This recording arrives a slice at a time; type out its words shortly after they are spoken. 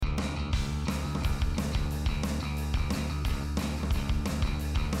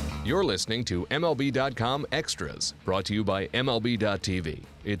You're listening to MLB.com Extras, brought to you by MLB.tv.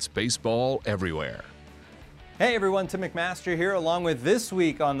 It's baseball everywhere. Hey everyone, Tim McMaster here, along with this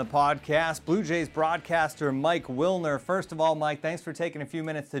week on the podcast, Blue Jays broadcaster Mike Wilner. First of all, Mike, thanks for taking a few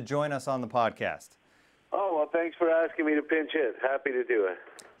minutes to join us on the podcast. Oh, well, thanks for asking me to pinch hit. Happy to do it.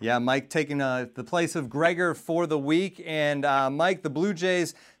 Yeah, Mike taking the place of Gregor for the week. And Mike, the Blue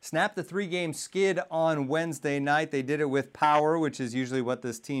Jays snapped the 3-game skid on Wednesday night. They did it with power, which is usually what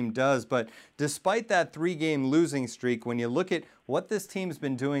this team does. But despite that 3-game losing streak, when you look at what this team's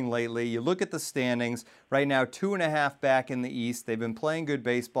been doing lately, you look at the standings, right now 2.5 back in the East. They've been playing good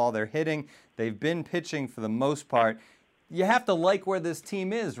baseball. They're hitting. They've been pitching for the most part. You have to like where this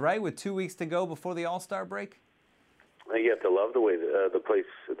team is, right, with 2 weeks to go before the All-Star break? You have to love the way the place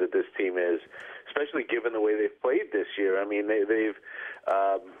that this team is, especially given the way they've played this year. I mean, they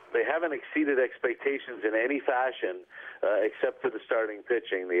haven't exceeded expectations in any fashion, except for the starting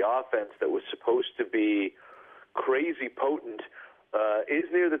pitching. The offense that was supposed to be crazy potent is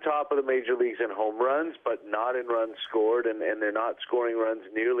near the top of the major leagues in home runs, but not in runs scored, and they're not scoring runs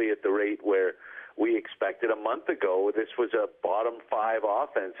nearly at the rate where we expected a month ago. This was a bottom 5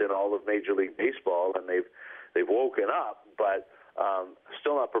 offense in all of Major League Baseball, and they've woken up, but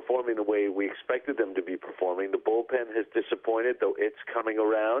still not performing the way we expected them to be performing. The bullpen has disappointed, though it's coming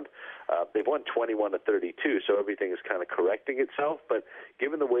around. They've won 21-32, so everything is kind of correcting itself. But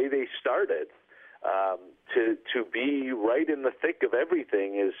given the way they started, to be right in the thick of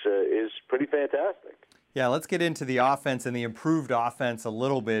everything is pretty fantastic. Yeah, let's get into the offense and the improved offense a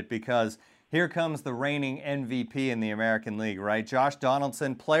little bit, because here comes the reigning MVP in the American League, right? Josh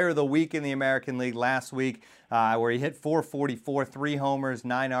Donaldson, player of the week in the American League last week, where he hit .444, 3 homers,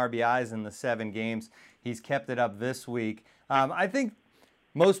 9 RBIs in the 7 games. He's kept it up this week. I think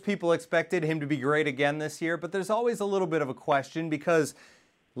most people expected him to be great again this year, but there's always a little bit of a question, because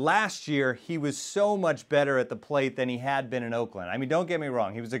last year he was so much better at the plate than he had been in Oakland. I mean, don't get me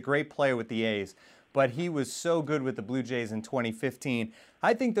wrong, he was a great player with the A's, but he was so good with the Blue Jays in 2015.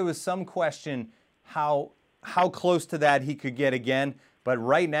 I think there was some question how close to that he could get again, but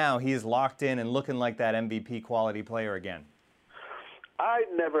right now he is locked in and looking like that MVP quality player again. I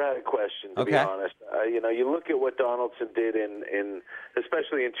never had a question, to be honest. You look at what Donaldson did in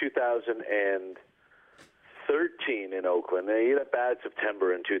especially in 2013 in Oakland. He had a bad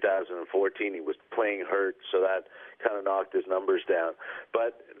September in 2014. He was playing hurt, so that kind of knocked his numbers down.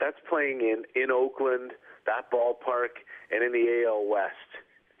 But that's playing in Oakland, that ballpark, and in the AL West,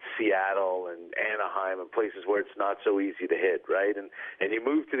 Seattle and Anaheim, and places where it's not so easy to hit, right? And you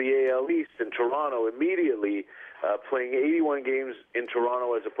move to the AL East in Toronto immediately. Playing 81 games in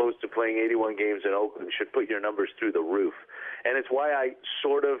Toronto as opposed to playing 81 games in Oakland should put your numbers through the roof. And it's why I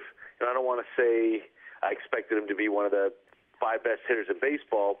sort of, I don't want to say I expected him to be one of the 5 best hitters in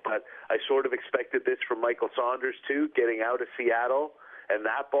baseball, but I sort of expected this from Michael Saunders too, getting out of Seattle and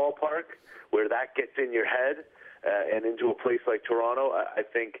that ballpark where that gets in your head and into a place like Toronto. I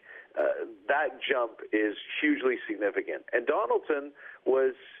think that jump is hugely significant. And Donaldson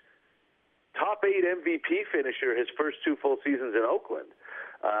was top 8 MVP finisher his first 2 full seasons in Oakland.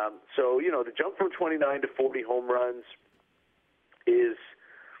 So, the jump from 29 to 40 home runs is,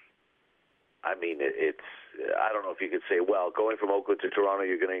 it's, I don't know if you could say, well, going from Oakland to Toronto,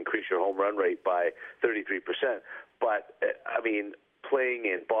 you're going to increase your home run rate by 33%. But, playing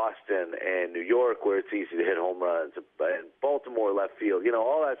in Boston and New York where it's easy to hit home runs, and Baltimore left field,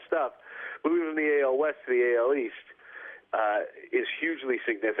 all that stuff, moving from the AL West to the AL East is hugely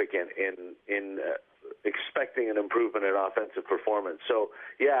significant in expecting an improvement in offensive performance. So,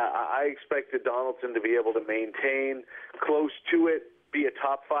 yeah, I expected Donaldson to be able to maintain close to it, be a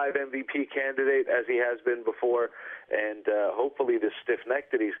top 5 MVP candidate as he has been before, and hopefully the stiff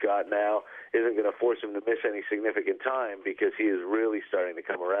neck that he's got now isn't going to force him to miss any significant time, because he is really starting to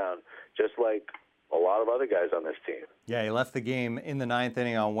come around, just like a lot of other guys on this team. Yeah, he left the game in the 9th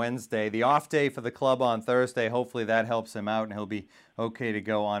inning on Wednesday. The off day for the club on Thursday. Hopefully that helps him out and he'll be okay to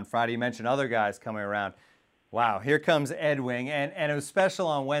go on Friday. You mentioned other guys coming around. Wow, here comes Ed Wing. And it was special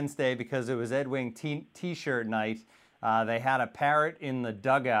on Wednesday because it was Ed Wing T-shirt night. They had a parrot in the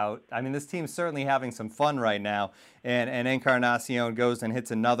dugout. I mean, this team's certainly having some fun right now. And Encarnacion goes and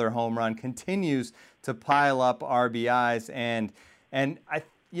hits another home run, continues to pile up RBIs. And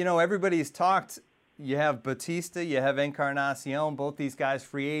everybody's talked. You have Bautista, you have Encarnacion, both these guys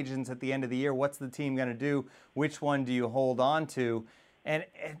free agents at the end of the year. What's the team going to do? Which one do you hold on to? And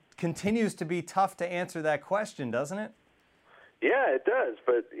it continues to be tough to answer that question, doesn't it? Yeah, it does.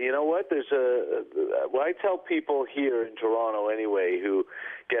 But you know what? There's what I tell people here in Toronto anyway who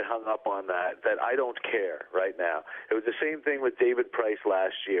get hung up on that I don't care right now. It was the same thing with David Price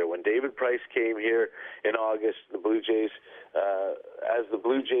last year. When David Price came here in August, the Blue Jays, as the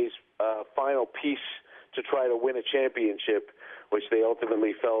Blue Jays' final piece to try to win a championship, which they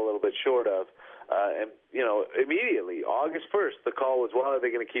ultimately fell a little bit short of. And, you know, immediately, August 1st, the call was, well, are they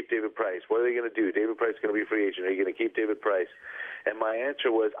going to keep David Price? What are they going to do? David Price is going to be a free agent. Are you going to keep David Price? And my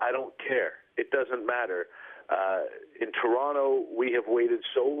answer was, I don't care. It doesn't matter. In Toronto, we have waited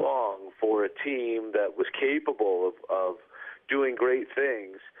so long for a team that was capable of doing great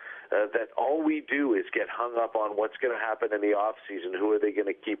things that all we do is get hung up on what's going to happen in the offseason. Who are they going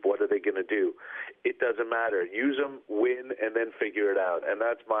to keep? What are they going to do? It doesn't matter. Use them, win, and then figure it out. And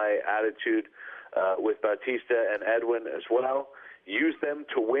that's my attitude with Bautista and Edwin as well. Use them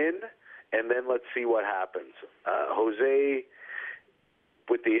to win, and then let's see what happens. Jose,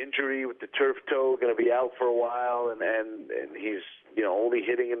 with the injury, with the turf toe, going to be out for a while, and he's, you know, only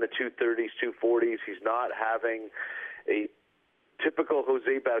hitting in the 230s, 240s. He's not having a typical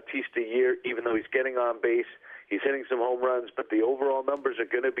Jose Bautista year, even though he's getting on base. He's hitting some home runs, but the overall numbers are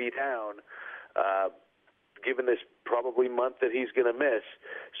going to be down given this probably month that he's going to miss.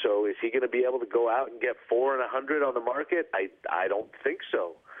 So is he going to be able to go out and get 4 and 100 on the market? I don't think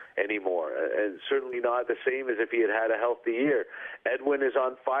so anymore, and certainly not the same as if he had a healthy year. Edwin is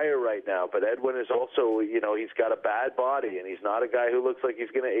on fire right now, but Edwin is also, you know, he's got a bad body, and he's not a guy who looks like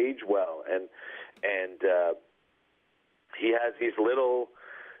he's going to age well, and he has these little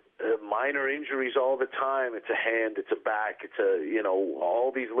minor injuries all the time. It's a hand, it's a back, it's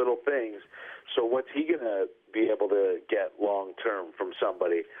all these little things. So what's he going to be able to get long term from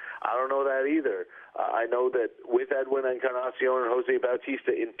somebody? I don't know that either. I know that with Edwin Encarnacion and Jose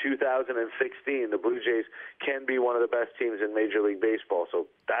Bautista in 2016, the Blue Jays can be one of the best teams in Major League Baseball. So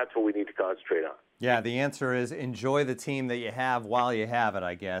that's what we need to concentrate on. Yeah, the answer is enjoy the team that you have while you have it,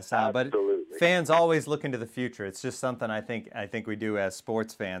 I guess. Absolutely. But fans always look into the future. It's just something I think we do as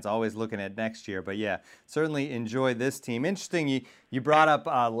sports fans, always looking at next year. But yeah, certainly enjoy this team. Interesting, you brought up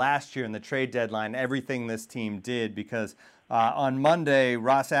last year in the trade deadline everything this team did, because on Monday,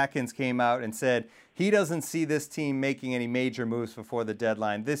 Ross Atkins came out and said he doesn't see this team making any major moves before the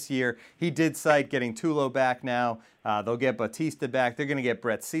deadline this year. He did cite getting Tulo back now. They'll get Bautista back. They're going to get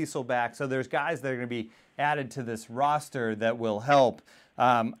Brett Cecil back. So there's guys that are going to be added to this roster that will help.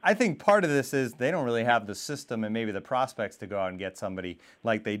 I think part of this is they don't really have the system and maybe the prospects to go out and get somebody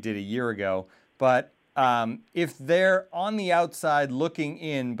like they did a year ago. But if they're on the outside looking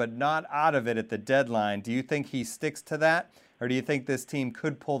in but not out of it at the deadline, do you think he sticks to that? Or do you think this team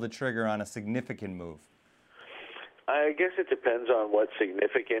could pull the trigger on a significant move? I guess it depends on what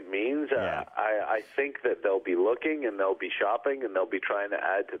significant means. Yeah. I think that they'll be looking and they'll be shopping and they'll be trying to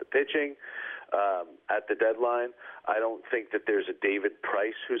add to the pitching at the deadline. I don't think that there's a David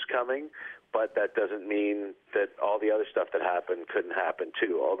Price who's coming, but that doesn't mean that all the other stuff that happened couldn't happen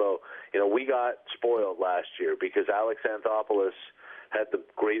too. Although, we got spoiled last year because Alex Anthopoulos had the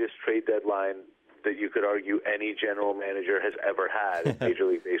greatest trade deadline that you could argue any general manager has ever had in Major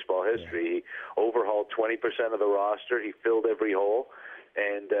League Baseball history. He overhauled 20% of the roster. He filled every hole,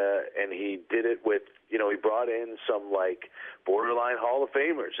 and he did it with, he brought in some borderline Hall of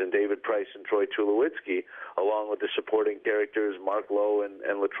Famers in David Price and Troy Tulowitzki, along with the supporting characters Mark Lowe and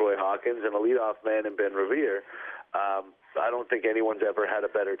LaTroy Hawkins, and a leadoff man in Ben Revere. I don't think anyone's ever had a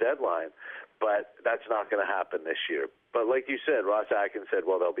better deadline, but that's not going to happen this year. But like you said, Ross Atkins said,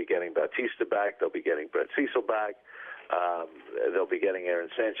 well, they'll be getting Bautista back, they'll be getting Brett Cecil back, they'll be getting Aaron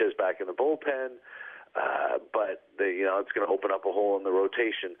Sanchez back in the bullpen, but it's going to open up a hole in the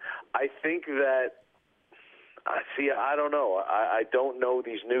rotation. I think that, I don't know. I don't know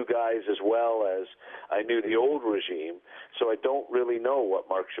these new guys as well as I knew the old regime, so I don't really know what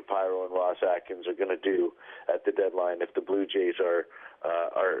Mark Shapiro and Ross Atkins are going to do at the deadline if the Blue Jays are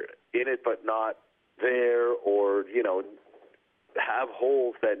in it but not there, or have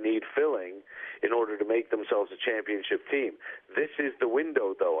holes that need filling in order to make themselves a championship team. This is the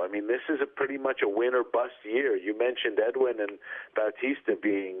window, though. I mean, this is pretty much a win or bust year. You mentioned Edwin and Bautista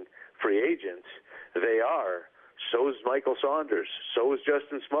being free agents. They are. So is Michael Saunders. So is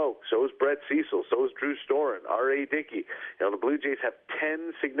Justin Smoak. So is Brett Cecil. So is Drew Storen, R.A. Dickey. The Blue Jays have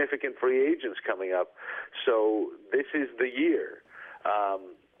 10 significant free agents coming up. So this is the year.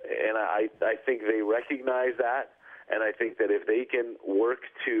 And I think they recognize that, and I think that if they can work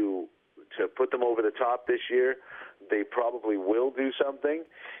to put them over the top this year, they probably will do something.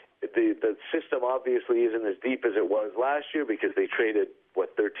 The system obviously isn't as deep as it was last year because they traded,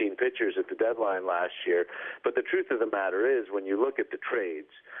 13 pitchers at the deadline last year. But the truth of the matter is, when you look at the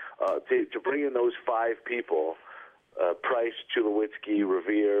trades, to bring in those 5 people, Price, Tulowitzki,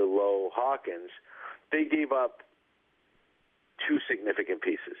 Revere, Lowe, Hawkins, they gave up 2 significant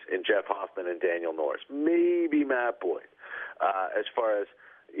pieces in Jeff Hoffman and Daniel Norris, maybe Matt Boyd, as far as,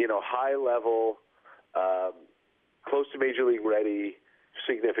 high level, close to Major League ready,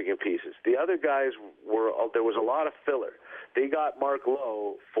 significant pieces. The other guys there was a lot of filler. They got Mark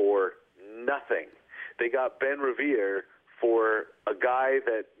Lowe for nothing. They got Ben Revere for a guy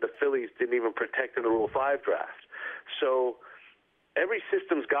that the Phillies didn't even protect in the Rule 5 draft. So every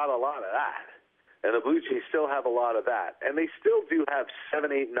system's got a lot of that. And the Blue Jays still have a lot of that. And they still do have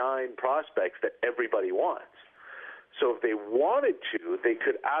 7, 8, 9 prospects that everybody wants. So if they wanted to, they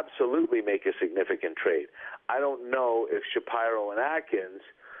could absolutely make a significant trade. I don't know if Shapiro and Atkins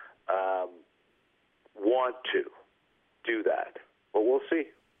want to do that, but we'll see.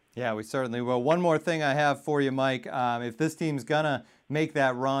 Yeah, we certainly will. One more thing I have for you, Mike. If this team's going to make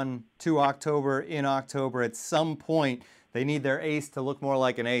that run to October, in October, at some point, they need their ace to look more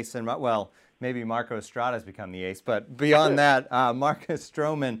like an ace. And, well, maybe Marco Estrada's become the ace. But beyond that, Marcus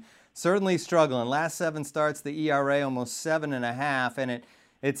Stroman certainly struggling. Last 7 starts, the ERA almost 7.5. And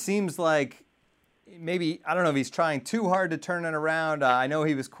it seems like maybe, I don't know if he's trying too hard to turn it around. I know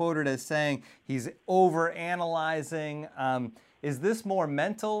he was quoted as saying he's over-analyzing. Is this more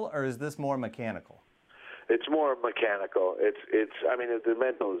mental or is this more mechanical? It's more mechanical. I mean, the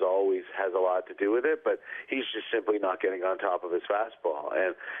mental always has a lot to do with it, but he's just simply not getting on top of his fastball.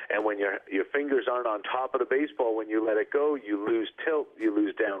 And when your fingers aren't on top of the baseball, when you let it go, you lose tilt, you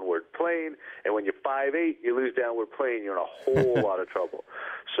lose downward plane, and when you're 5'8", you lose downward plane, you're in a whole lot of trouble.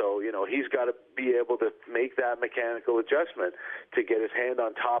 So, he's got to be able to make that mechanical adjustment to get his hand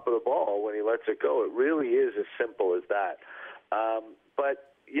on top of the ball when he lets it go. It really is as simple as that.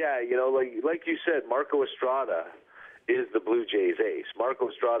 But yeah, like you said, Marco Estrada is the Blue Jays' ace. Marco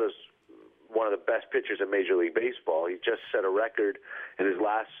Estrada's one of the best pitchers in Major League Baseball. He just set a record in his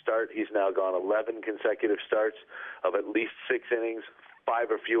last start. He's now gone 11 consecutive starts of at least 6 innings,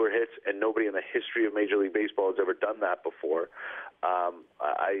 5 or fewer hits, and nobody in the history of Major League Baseball has ever done that before.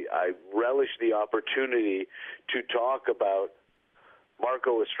 I relish the opportunity to talk about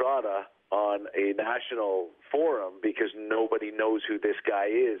Marco Estrada on a national forum because nobody knows who this guy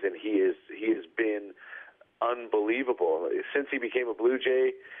is, and he has been unbelievable. Since he became a Blue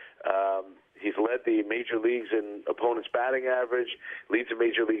Jay, he's led the major leagues in opponents' batting average, leads the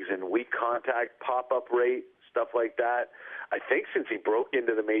major leagues in weak contact, pop-up rate, stuff like that. I think since he broke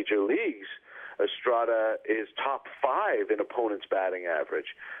into the major leagues, Estrada is top 5 in opponents' batting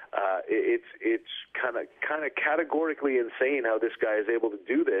average. It's kind of categorically insane how this guy is able to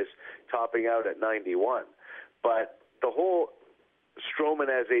do this, topping out at 91. But the whole Stroman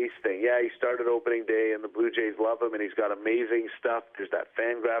as ace thing, yeah, he started opening day, and the Blue Jays love him, and he's got amazing stuff. There's that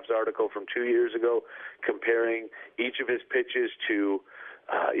Fangraphs article from 2 years ago comparing each of his pitches to,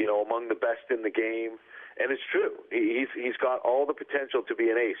 among the best in the game. And it's true. He's got all the potential to be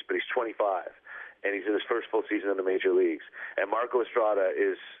an ace, but he's 25, and he's in his first full season in the major leagues. And Marco Estrada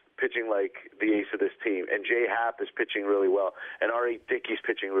is pitching like the ace of this team, and Jay Happ is pitching really well, and R.A. Dickey's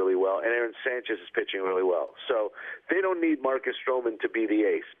pitching really well, and Aaron Sanchez is pitching really well. So they don't need Marcus Stroman to be the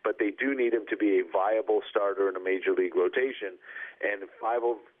ace, but they do need him to be a viable starter in a major league rotation. And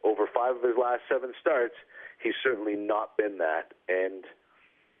over 5 of his last 7 starts, he's certainly not been that, and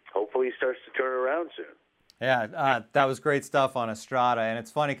hopefully he starts to turn around soon. Yeah, that was great stuff on Estrada. And it's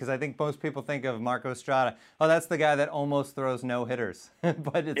funny because I think most people think of Marco Estrada, oh, that's the guy that almost throws no-hitters.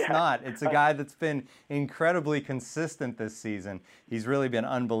 But it's not. It's a guy that's been incredibly consistent this season. He's really been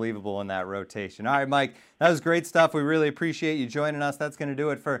unbelievable in that rotation. All right, Mike, that was great stuff. We really appreciate you joining us. That's going to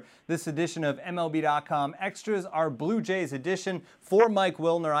do it for this edition of MLB.com Extras, our Blue Jays edition. For Mike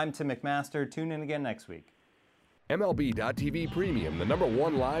Wilner, I'm Tim McMaster. Tune in again next week. MLB.TV Premium, the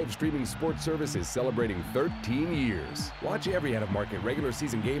 #1 live streaming sports service, is celebrating 13 years. Watch every out-of-market regular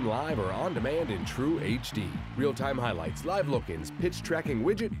season game live or on demand in true HD. Real-time highlights, live look-ins, pitch tracking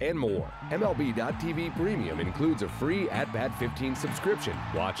widget, and more. MLB.TV Premium includes a free At-Bat 15 subscription.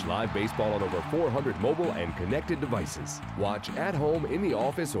 Watch live baseball on over 400 mobile and connected devices. Watch at home, in the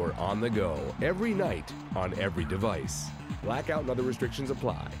office, or on the go, every night, on every device. Blackout and other restrictions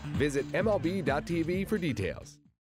apply. Visit MLB.TV for details.